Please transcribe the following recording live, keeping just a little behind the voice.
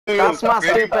That's my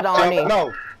stupid Arnie.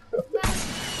 No. Bob,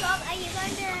 are you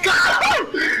going to...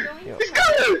 He's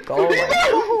got it! Go away.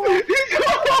 He's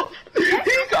off!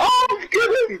 He's off!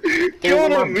 Kill him!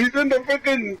 Kill him! He's in the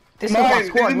freaking This is my mine!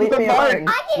 squad, He's in leave the me mine!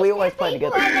 alone. We always play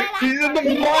together. He's in the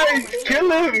mine!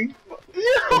 Kill him!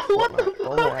 Yo, what the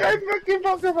Go fuck? away. I fucking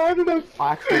avoided him!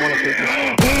 I actually want to keep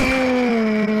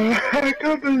this squad. I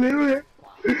can't believe it!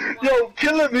 Yo,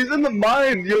 kill him! He's in the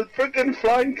mine! You're freaking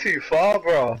flying too far,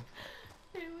 bro!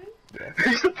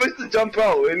 He's supposed to jump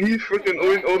out and he's freaking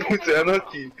going all the way to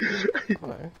anarchy.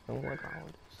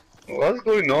 What's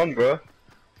going on, bro?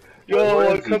 Yo,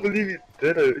 I can't believe he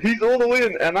did it. He's all the way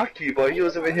in anarchy, but he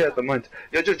was over here at the mines.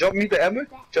 Yo, just drop me the ammo.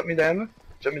 Drop me the ammo.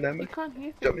 Drop me the ammo. Drop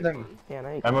me the ammo. Yeah,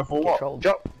 no, you Ammo for what? controlled.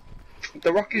 Drop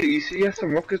the rocket. You see, he has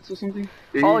some rockets or something.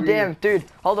 Oh damn, dude,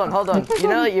 hold on. You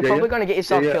know you're probably yeah. gonna get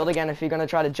yourself Yeah. killed again if you're gonna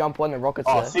try to jump when the rockets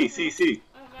Oh, are. see.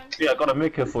 Yeah, I got a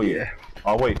maker for you. Yeah.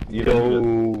 Oh wait, you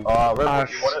don't. Yo, Rebel, I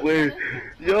you want it? swear.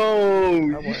 Yo,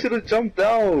 you should have jumped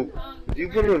out. You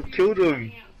would have killed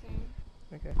him.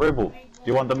 Okay. Rebel, do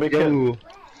you want the maker? Yo.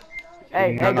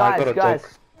 Hey, No, no, I got a guys.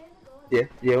 joke.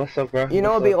 Yeah, what's up, bro? You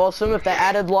know What's it'd be up? awesome if they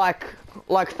added like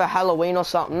for Halloween or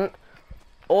something,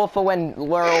 or for when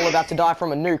we're all about to die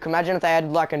from a nuke. Imagine if they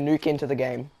added like a nuke into the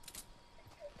game.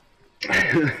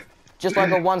 Just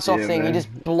like a once-off Yeah, thing, man. you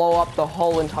just blow up the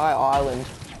whole entire island.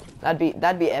 That'd be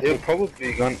They're epic.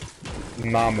 probably gonna.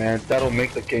 Nah, man, that'll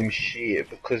make the game shit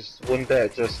because wouldn't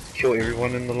that just kill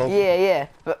everyone in the lobby? Yeah,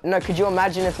 but no, could you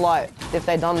imagine if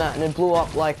they done that and it blew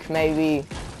up like maybe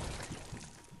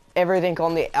everything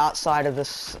on the outside of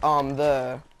this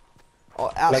outside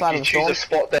Like of you the choose storm? a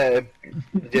spot there.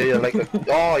 Yeah, like a.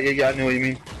 Oh, yeah, I know what you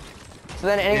mean. So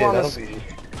then Yeah, anyone that'll was be.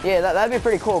 that'd be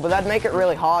pretty cool, but that'd make it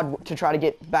really hard to try to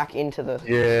get back into the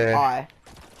Yeah. eye,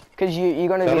 because you're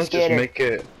gonna be That'll scared. just make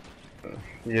it.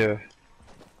 Yeah.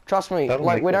 Trust me, that'll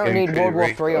like make we the don't game need pretty World War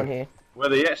rigged, 3 though. on here. Where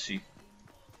they actually?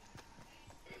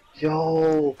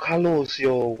 Yo, Carlos,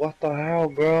 yo, what the hell,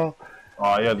 bro?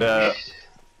 Oh yeah, they're.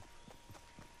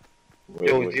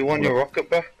 Yo, do you want your rocket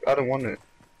back? I don't want it.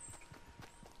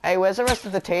 Hey, where's the rest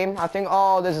of the team? I think.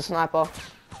 Oh, there's a sniper.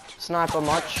 Sniper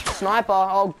much? Sniper?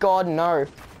 Oh God, no.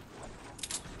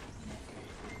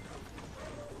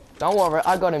 Don't worry,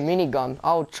 I got a minigun.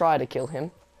 I'll try to kill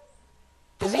him.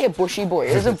 Is he a bushy boy?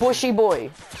 There's a bushy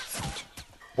boy.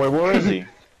 Wait, where is he?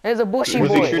 There's a bushy He's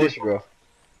in the boy. bush, bro.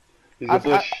 He's in I- the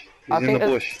bush. I He's in the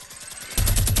think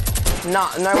bush.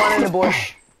 Nah, no one in the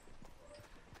bush.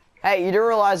 Hey, you do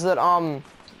realize that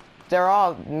there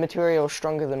are materials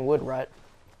stronger than wood, right?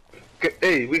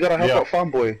 Hey, we gotta help Yeah. out farm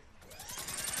boy.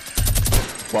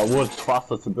 But wood's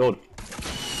faster to build.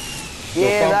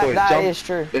 Yeah, farm boy, that jump. is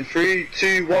true. In 3,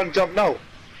 2, 1, jump now.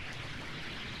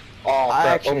 Oh, I crap,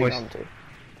 actually almost. want to.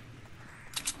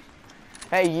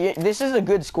 Hey, this is a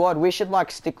good squad. We should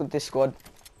like stick with this squad.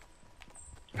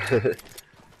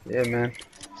 Yeah, man.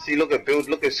 See, look at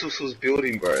Susu's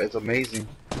building, bro. It's amazing.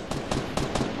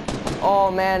 Oh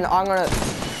man, I'm gonna.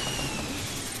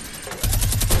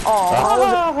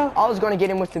 Oh, I was gonna get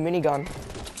him with the minigun.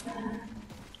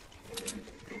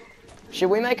 Should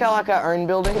we make like our own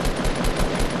building?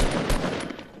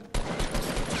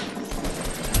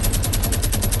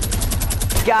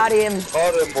 Got him.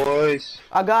 Got him, boys.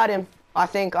 I got him. I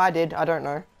think I did. I don't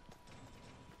know.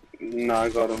 Nah, I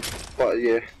got him. But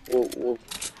yeah,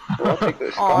 I'll take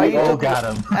this. Oh, you took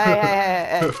got him.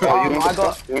 Hey. Oh, you want I the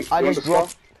got. scar? You want I the just scar?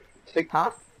 dropped. Take,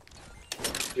 Huh?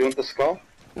 you want the scar?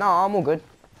 No, I'm all good.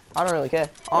 I don't really care.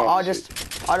 Oh, I just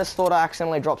thought I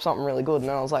accidentally dropped something really good, and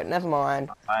then I was like, never mind.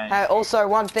 Fine. Hey, also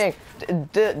one thing.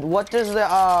 What does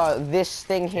the this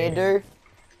thing here do?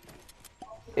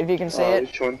 If you can see it.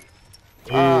 Which one?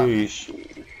 Yeesh.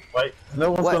 Wait, no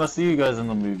one's What? gonna see you guys in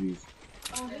the movies.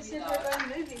 Oh, this is our own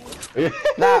movie.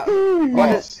 That what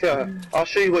Oh, is, yeah. I'll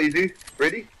show you what you do.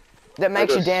 Ready? that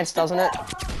makes you does. dance, doesn't it?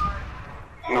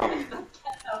 No.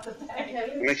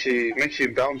 Makes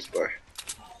you bounce, bro.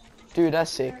 Dude,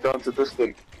 that's sick. Down to this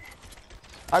thing.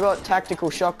 I got tactical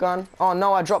shotgun. Oh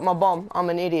no, I dropped my bomb. I'm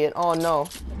an idiot. Oh no.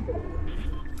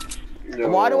 Yo.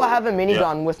 Why do I have a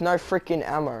minigun with no freaking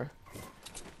ammo?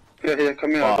 Yeah,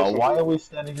 come here. I got some- Why are we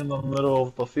standing in the middle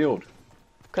of the field?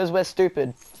 Cause we're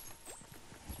stupid.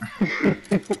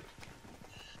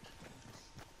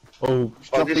 Oh,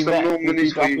 just dropping some that. more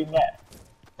minis for you. Dropping that.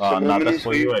 Some Nah, more that's minis for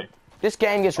for you, you. eh? This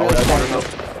game gets Oh, really that's fun.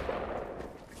 enough.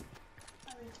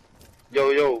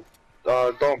 Yo,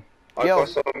 Dom. I Yo. got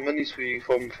some minis for you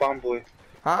from Farmboy.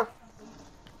 Huh?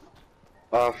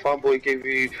 Farmboy gave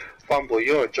you... Farmboy,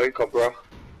 you're a joker, bro.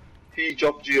 He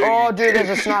dropped you... Oh, dude, there's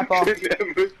a sniper.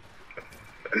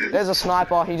 There's a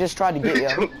sniper. He just tried to get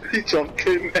you. He dropped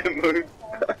Kim ammo.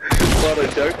 What a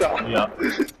joker. Yeah.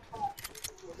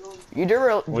 You do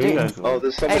real. What are you guys doing? Oh,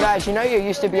 there's someone. Hey guys, you know you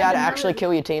used to be able to actually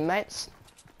kill your teammates?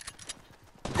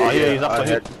 Oh yeah, he's up I for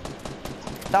had.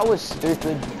 hit. That was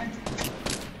stupid.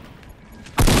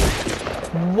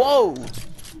 Whoa!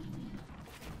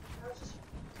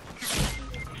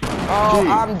 Oh, Gee.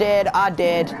 I'm dead. I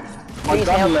dead. My Please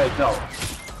gun help. lagged out.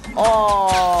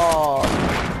 Oh.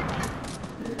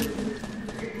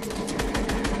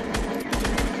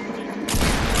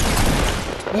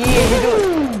 Yeah, you do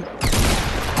it.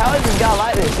 How is this guy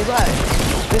like this?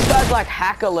 This guy's like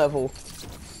hacker level.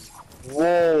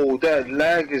 Whoa, that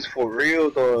lag is for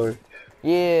real though.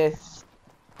 Yeah.